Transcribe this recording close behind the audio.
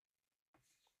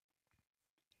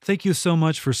Thank you so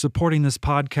much for supporting this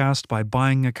podcast by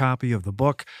buying a copy of the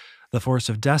book, The Force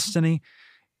of Destiny.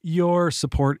 Your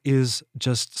support is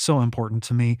just so important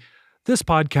to me. This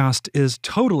podcast is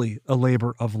totally a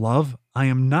labor of love. I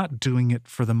am not doing it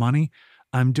for the money.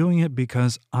 I'm doing it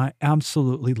because I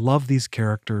absolutely love these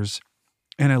characters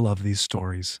and I love these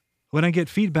stories. When I get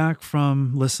feedback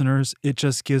from listeners, it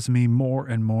just gives me more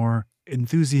and more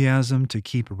enthusiasm to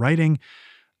keep writing.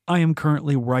 I am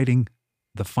currently writing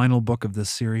the final book of this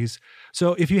series.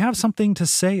 So if you have something to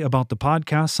say about the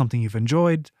podcast, something you've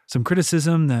enjoyed, some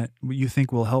criticism that you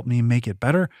think will help me make it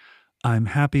better, I'm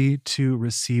happy to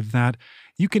receive that.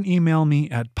 You can email me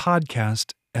at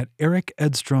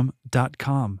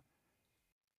podcast@ericedstrom.com.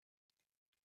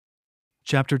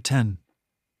 Chapter 10.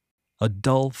 A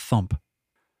Dull Thump.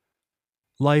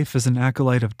 Life as an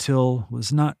acolyte of Till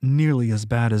was not nearly as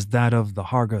bad as that of the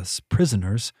Harga's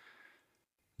prisoners.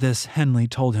 This Henley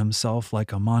told himself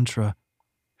like a mantra.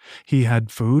 He had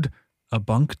food, a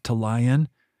bunk to lie in,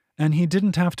 and he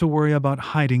didn't have to worry about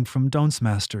hiding from Dance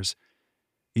Masters.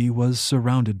 He was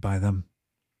surrounded by them.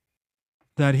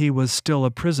 That he was still a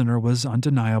prisoner was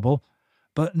undeniable,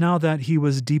 but now that he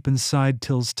was deep inside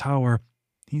Till's tower,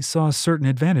 he saw certain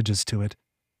advantages to it.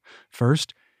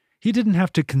 First, he didn't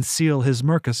have to conceal his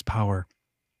Mercus power.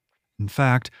 In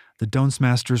fact, the Dance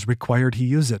Masters required he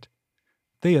use it.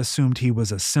 They assumed he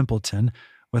was a simpleton,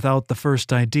 without the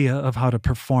first idea of how to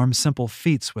perform simple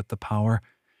feats with the power,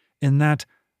 in that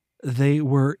they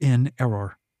were in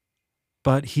error.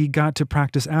 But he got to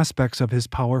practice aspects of his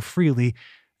power freely,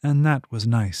 and that was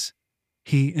nice.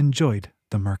 He enjoyed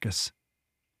the Mercus.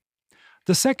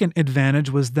 The second advantage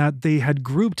was that they had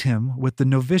grouped him with the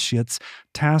novitiates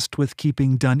tasked with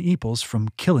keeping Dun Eeples from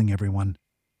killing everyone.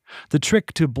 The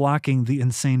trick to blocking the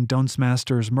insane Dance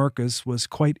Master's Mercus was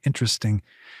quite interesting.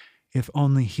 If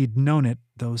only he'd known it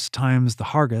those times the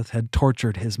Hargath had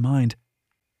tortured his mind.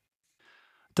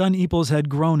 Dun Eeples had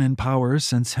grown in power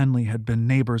since Henley had been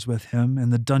neighbors with him in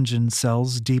the dungeon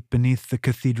cells deep beneath the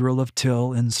Cathedral of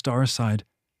Till in Starside.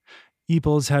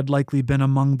 Eeples had likely been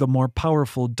among the more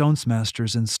powerful Dance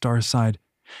Masters in Starside.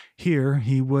 Here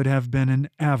he would have been an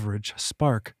average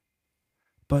spark.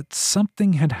 But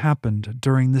something had happened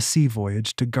during the sea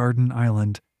voyage to Garden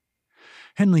Island.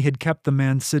 Henley had kept the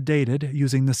man sedated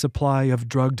using the supply of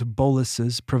drugged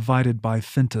boluses provided by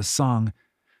Finta Song.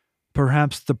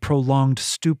 Perhaps the prolonged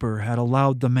stupor had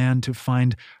allowed the man to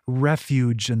find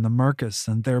refuge in the Mercus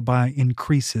and thereby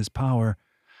increase his power.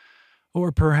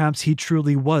 Or perhaps he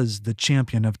truly was the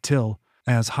champion of Till,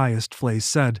 as Highest Flay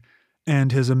said,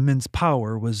 and his immense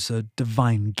power was a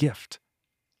divine gift.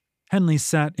 Henley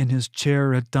sat in his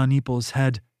chair at Dun Eeples'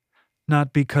 head,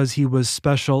 not because he was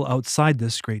special outside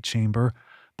this great chamber,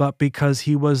 but because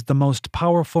he was the most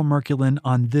powerful Merculin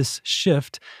on this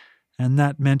shift, and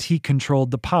that meant he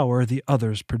controlled the power the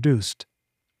others produced.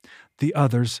 The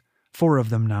others, 4 of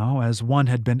them now, as one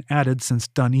had been added since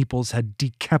Dun Eeples had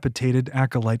decapitated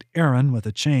acolyte Aaron with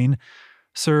a chain,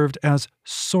 served as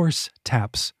source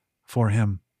taps for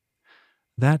him.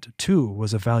 That, too,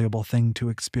 was a valuable thing to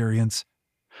experience.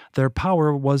 Their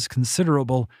power was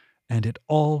considerable, and it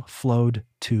all flowed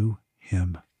to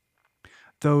him.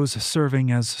 Those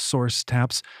serving as source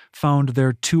taps found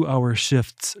their 2-hour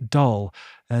shifts dull,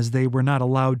 as they were not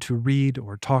allowed to read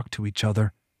or talk to each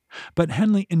other. But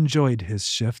Henley enjoyed his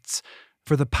shifts,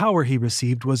 for the power he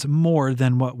received was more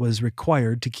than what was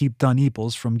required to keep Dun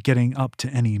Eeples from getting up to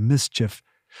any mischief.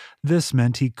 This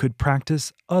meant he could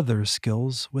practice other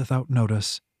skills without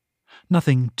notice.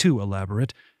 Nothing too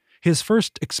elaborate. His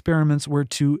first experiments were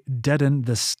to deaden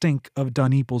the stink of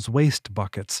Dun Eeples' waste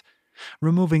buckets.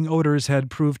 Removing odors had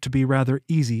proved to be rather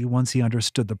easy once he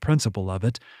understood the principle of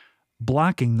it.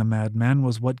 Blocking the madman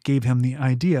was what gave him the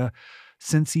idea,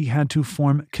 since he had to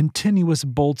form continuous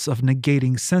bolts of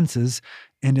negating senses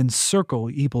and encircle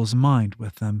Eeples' mind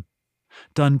with them.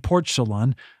 Dun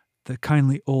Portchalan, the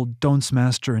kindly old Dance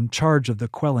Master in charge of the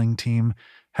quelling team,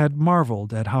 had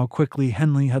marveled at how quickly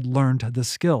Henley had learned the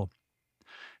skill.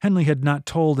 Henley had not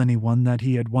told anyone that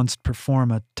he had once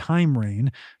performed a time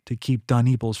rain to keep Dun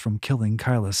Eeples from killing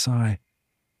Kyla Sai.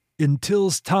 In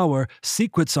Till's tower,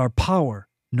 secrets are power,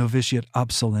 Novitiate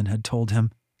Upsilon had told him.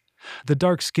 The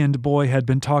dark-skinned boy had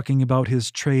been talking about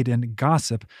his trade in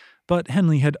gossip, but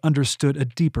Henley had understood a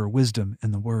deeper wisdom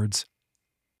in the words.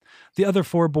 The other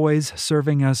 4 boys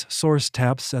serving as source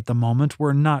taps at the moment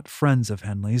were not friends of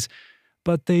Henley's,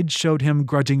 but they'd showed him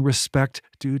grudging respect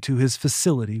due to his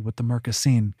facility with the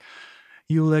Mercusine.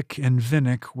 Ulick and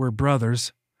Vinnick were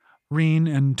brothers. Reen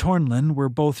and Tornlin were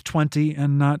both 20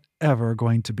 and not ever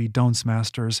going to be Dance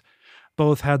Masters,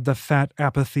 Both had the fat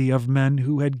apathy of men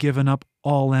who had given up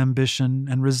all ambition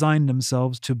and resigned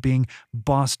themselves to being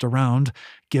bossed around,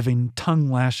 giving tongue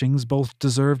lashings both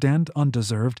deserved and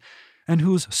undeserved, and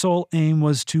whose sole aim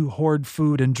was to hoard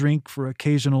food and drink for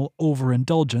occasional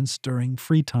overindulgence during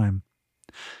free time.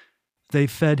 They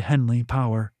fed Henley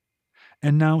power,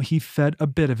 and now he fed a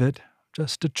bit of it,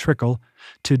 just a trickle,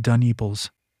 to Dunneeples.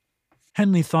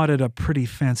 Henley thought it a pretty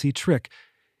fancy trick.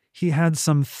 He had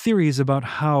some theories about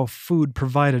how food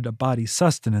provided a body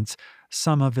sustenance,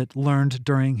 some of it learned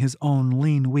during his own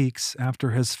lean weeks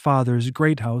after his father's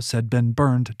great house had been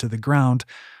burned to the ground,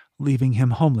 leaving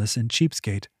him homeless in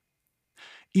Cheapskate.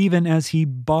 Even as he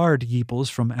barred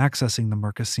Yeeples from accessing the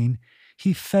Mercosine,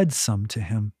 he fed some to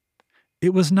him.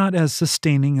 It was not as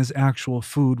sustaining as actual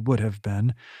food would have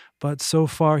been, but so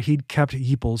far he'd kept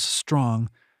Yeeples strong,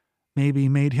 maybe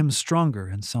made him stronger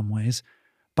in some ways,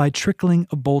 by trickling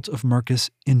a bolt of Mercus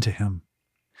into him.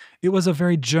 It was a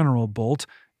very general bolt,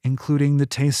 including the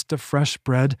taste of fresh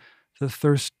bread, the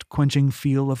thirst-quenching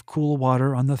feel of cool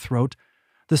water on the throat,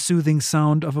 the soothing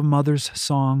sound of a mother's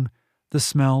song, the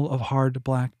smell of hard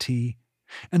black tea,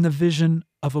 and the vision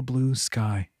of a blue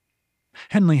sky.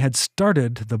 Henley had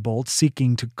started the bolt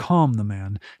seeking to calm the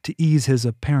man, to ease his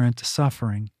apparent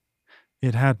suffering.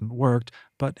 It hadn't worked,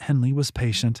 but Henley was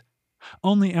patient.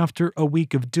 Only after a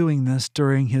week of doing this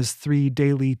during his 3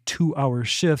 daily 2-hour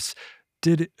shifts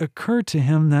did it occur to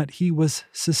him that he was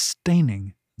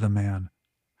sustaining the man.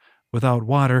 Without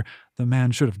water, the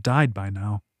man should have died by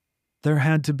now. There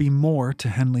had to be more to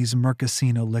Henley's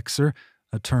Mercosine elixir,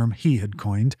 a term he had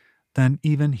coined, than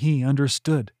even he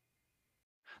understood.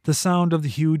 The sound of the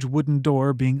huge wooden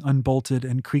door being unbolted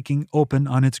and creaking open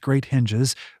on its great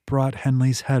hinges brought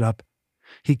Henley's head up.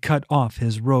 He cut off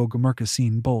his rogue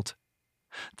Mercosine bolt.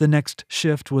 The next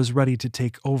shift was ready to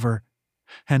take over.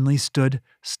 Henley stood,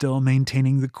 still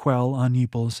maintaining the quell on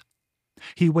Yeeples.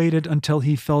 He waited until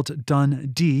he felt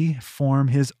Dun D form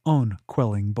his own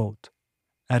quelling bolt.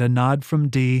 At a nod from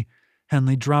D,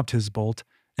 Henley dropped his bolt,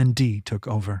 and D took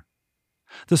over.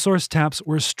 The source taps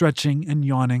were stretching and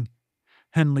yawning.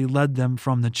 Henley led them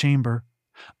from the chamber.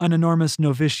 An enormous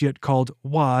novitiate called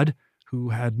Wad, who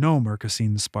had no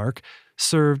Mercosine spark,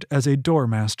 served as a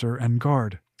doormaster and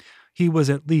guard. He was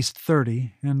at least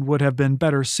 30 and would have been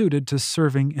better suited to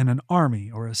serving in an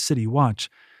army or a city watch.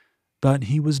 But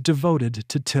he was devoted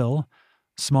to Till,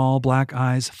 small black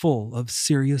eyes full of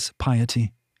serious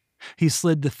piety. He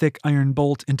slid the thick iron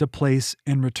bolt into place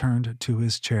and returned to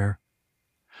his chair.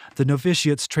 The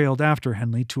novitiates trailed after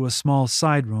Henley to a small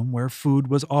side room where food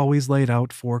was always laid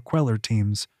out for queller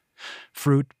teams.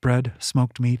 Fruit, bread,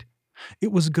 smoked meat.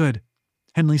 It was good.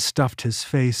 Henley stuffed his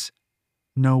face.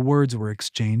 No words were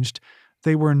exchanged.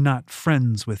 They were not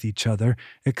friends with each other,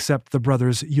 except the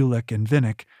brothers Ulick and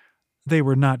Vinnick. They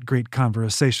were not great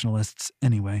conversationalists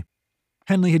anyway.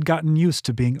 Henley had gotten used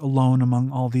to being alone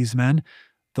among all these men.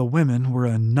 The women were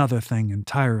another thing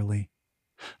entirely.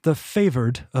 The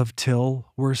favored of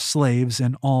Till were slaves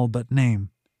in all but name.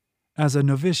 As a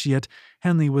novitiate,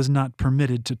 Henley was not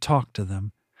permitted to talk to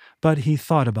them, but he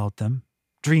thought about them,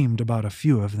 dreamed about a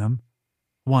few of them,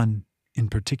 one in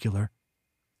particular.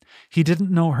 He didn't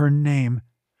know her name.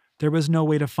 There was no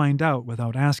way to find out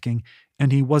without asking,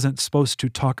 and he wasn't supposed to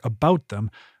talk about them,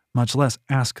 much less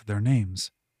ask their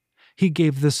names. He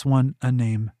gave this one a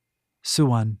name,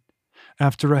 Suan,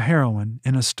 after a heroine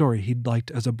in a story he'd liked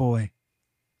as a boy.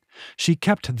 She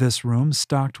kept this room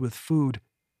stocked with food.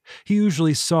 He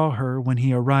usually saw her when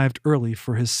he arrived early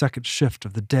for his second shift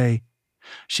of the day.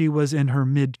 She was in her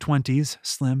mid-20s,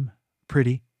 slim,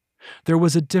 pretty. There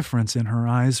was a difference in her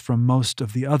eyes from most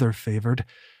of the other favored.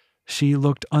 She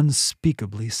looked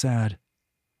unspeakably sad.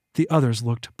 The others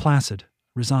looked placid,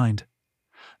 resigned.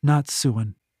 Not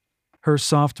Suan. Her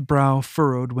soft brow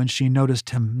furrowed when she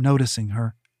noticed him noticing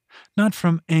her. Not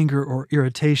from anger or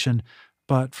irritation,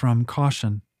 but from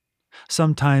caution.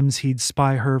 Sometimes he'd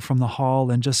spy her from the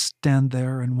hall and just stand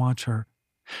there and watch her.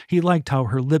 He liked how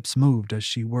her lips moved as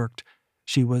she worked.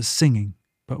 She was singing,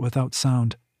 but without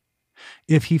sound.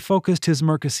 If he focused his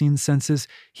Mercosine senses,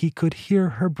 he could hear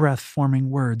her breath forming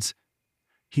words.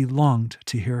 He longed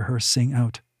to hear her sing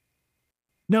out.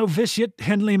 "Novitiate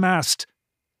Henley Mast!"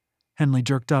 Henley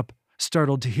jerked up,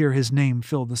 startled to hear his name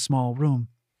fill the small room.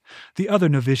 The other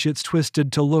novitiates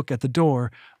twisted to look at the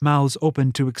door, mouths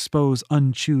open to expose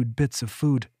unchewed bits of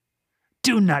food.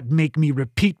 "Do not make me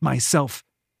repeat myself!"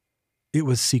 It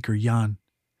was Seeker Jan.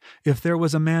 If there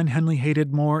was a man Henley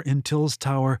hated more in Till's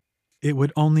Tower, it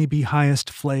would only be Highest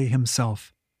Flay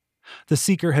himself. The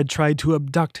Seeker had tried to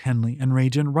abduct Henley and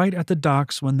Rajan right at the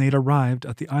docks when they'd arrived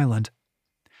at the island.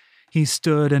 He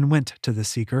stood and went to the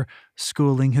Seeker,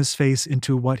 schooling his face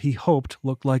into what he hoped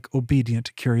looked like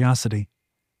obedient curiosity.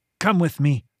 "Come with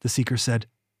me," the Seeker said.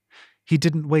 He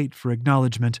didn't wait for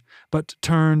acknowledgement, but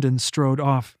turned and strode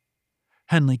off.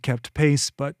 Henley kept pace,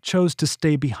 but chose to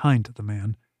stay behind the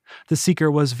man. The Seeker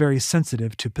was very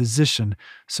sensitive to position,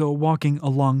 so walking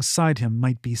alongside him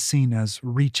might be seen as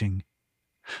reaching.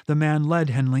 The man led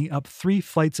Henley up 3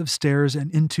 flights of stairs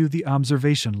and into the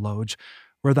observation loge,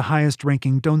 where the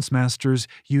highest-ranking Donsmasters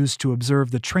used to observe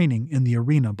the training in the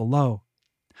arena below.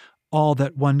 All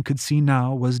that one could see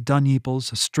now was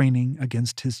Dunyeeples straining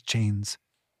against his chains.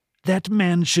 "That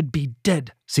man should be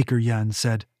dead," Seeker Yan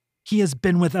said. "He has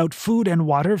been without food and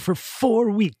water for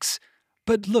 4 weeks.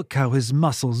 But look how his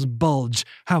muscles bulge,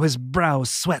 how his brow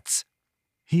sweats."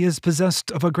 "He is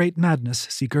possessed of a great madness,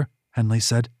 Seeker," Henley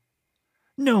said.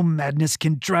 "No madness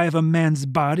can drive a man's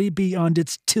body beyond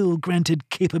its till-granted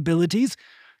capabilities.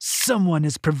 Someone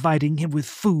is providing him with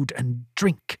food and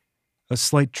drink." A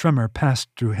slight tremor passed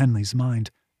through Henley's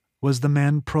mind. Was the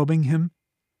man probing him?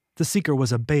 The Seeker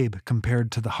was a babe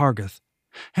compared to the Hargath.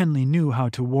 Henley knew how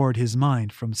to ward his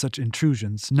mind from such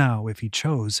intrusions now if he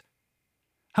chose.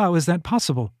 "How is that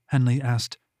possible?" Henley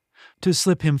asked. "To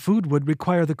slip him food would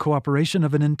require the cooperation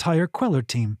of an entire Queller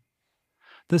team."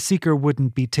 The Seeker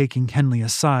wouldn't be taking Henley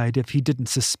aside if he didn't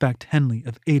suspect Henley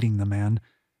of aiding the man.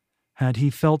 Had he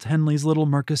felt Henley's little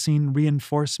Mercosine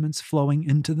reinforcements flowing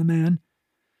into the man?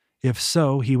 If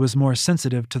so, he was more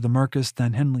sensitive to the Mercus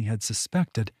than Henley had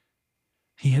suspected.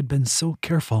 He had been so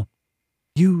careful.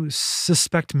 "You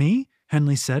suspect me?"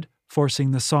 Henley said,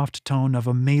 forcing the soft tone of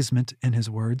amazement in his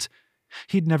words.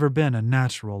 He'd never been a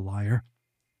natural liar.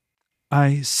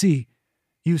 "I see.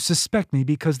 You suspect me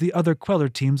because the other Queller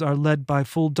teams are led by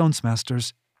full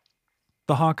Donsmasters."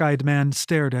 The hawk-eyed man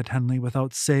stared at Henley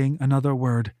without saying another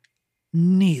word.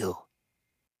 "Kneel."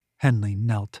 Henley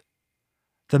knelt.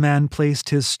 The man placed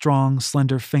his strong,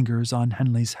 slender fingers on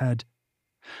Henley's head.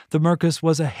 The Mercus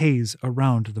was a haze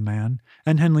around the man,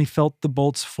 and Henley felt the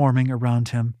bolts forming around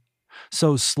him.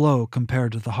 So slow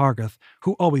compared to the Hargath,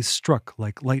 who always struck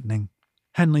like lightning.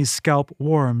 Henley's scalp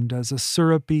warmed as a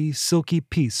syrupy, silky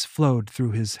peace flowed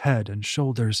through his head and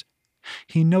shoulders.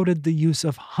 He noted the use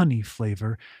of honey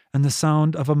flavor and the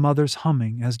sound of a mother's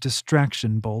humming as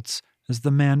distraction bolts as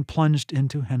the man plunged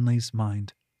into Henley's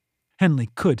mind. Henley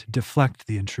could deflect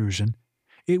the intrusion.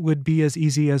 It would be as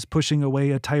easy as pushing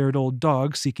away a tired old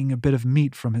dog seeking a bit of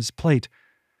meat from his plate.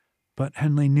 But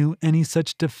Henley knew any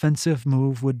such defensive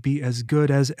move would be as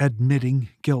good as admitting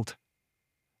guilt.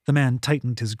 The man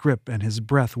tightened his grip and his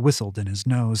breath whistled in his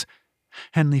nose.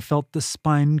 Henley felt the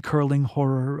spine-curling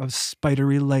horror of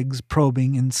spidery legs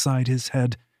probing inside his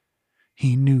head.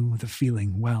 He knew the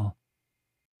feeling well.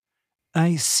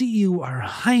 "I see you are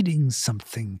hiding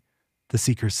something," the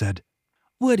Seeker said.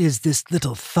 "What is this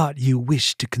little thought you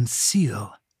wish to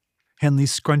conceal?" Henley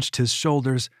scrunched his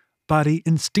shoulders, body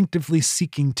instinctively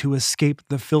seeking to escape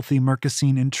the filthy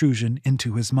Mercosine intrusion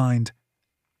into his mind.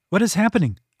 "What is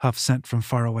happening?" Huff sent from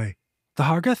far away. "The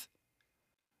Hargath?"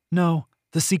 "No,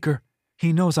 the Seeker.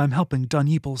 He knows I'm helping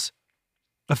Dunyeeples."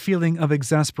 A feeling of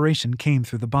exasperation came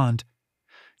through the bond.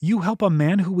 "You help a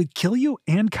man who would kill you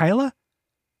and Kyla?"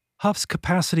 Huff's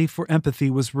capacity for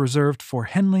empathy was reserved for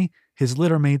Henley, his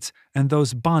littermates, and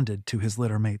those bonded to his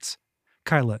littermates,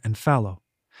 Kyla and Fallow,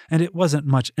 and it wasn't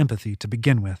much empathy to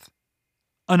begin with.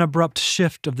 An abrupt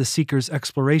shift of the Seeker's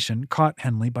exploration caught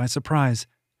Henley by surprise.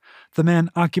 The man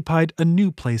occupied a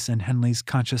new place in Henley's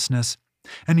consciousness,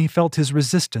 and he felt his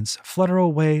resistance flutter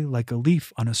away like a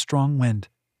leaf on a strong wind.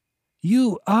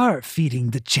 "You are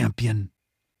feeding the champion."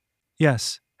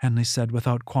 "Yes," Henley said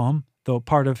without qualm, though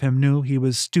part of him knew he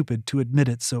was stupid to admit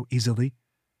it so easily.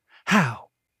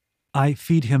 "How?" "I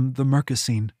feed him the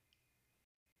Mercosine."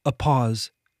 A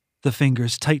pause. The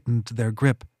fingers tightened their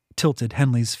grip, tilted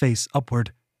Henley's face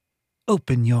upward.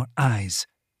 "Open your eyes."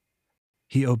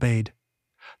 He obeyed.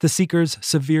 The Seeker's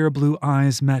severe blue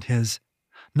eyes met his.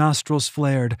 Nostrils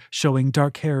flared, showing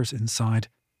dark hairs inside.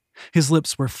 His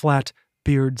lips were flat,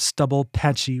 beard stubble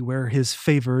patchy where his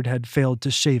favored had failed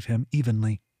to shave him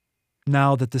evenly.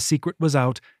 Now that the secret was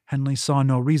out, Henley saw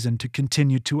no reason to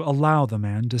continue to allow the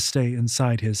man to stay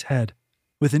inside his head.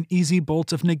 With an easy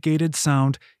bolt of negated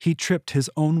sound, he tripped his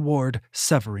own ward,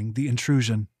 severing the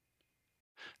intrusion.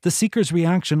 The Seeker's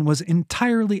reaction was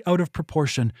entirely out of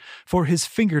proportion, for his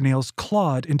fingernails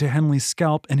clawed into Henley's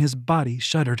scalp and his body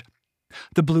shuddered.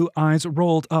 The blue eyes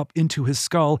rolled up into his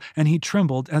skull, and he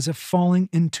trembled as if falling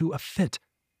into a fit.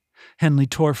 Henley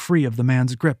tore free of the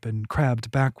man's grip and crabbed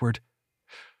backward.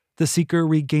 The Seeker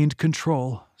regained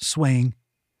control, swaying.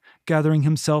 Gathering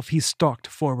himself, he stalked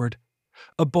forward.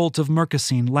 A bolt of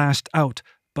Mercosine lashed out,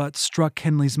 but struck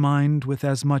Henley's mind with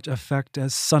as much effect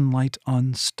as sunlight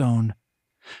on stone.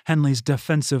 Henley's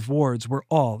defensive wards were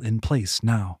all in place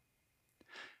now.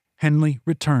 Henley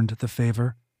returned the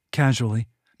favor, casually,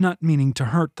 not meaning to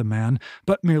hurt the man,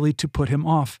 but merely to put him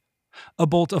off. A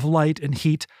bolt of light and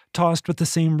heat, tossed with the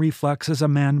same reflex as a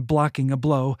man blocking a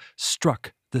blow,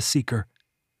 struck the seeker.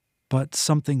 But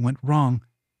something went wrong.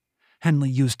 Henley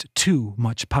used too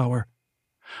much power.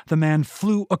 The man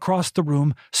flew across the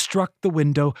room, struck the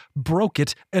window, broke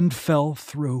it, and fell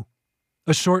through.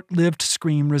 A short-lived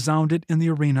scream resounded in the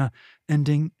arena,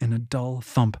 ending in a dull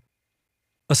thump.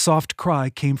 A soft cry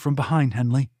came from behind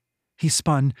Henley. He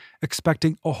spun,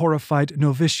 expecting a horrified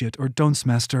novitiate or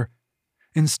donsemaster.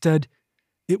 Instead,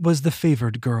 it was the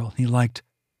favored girl he liked,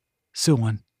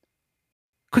 Suwon.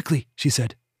 "Quickly," she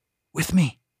said. "With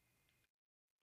me."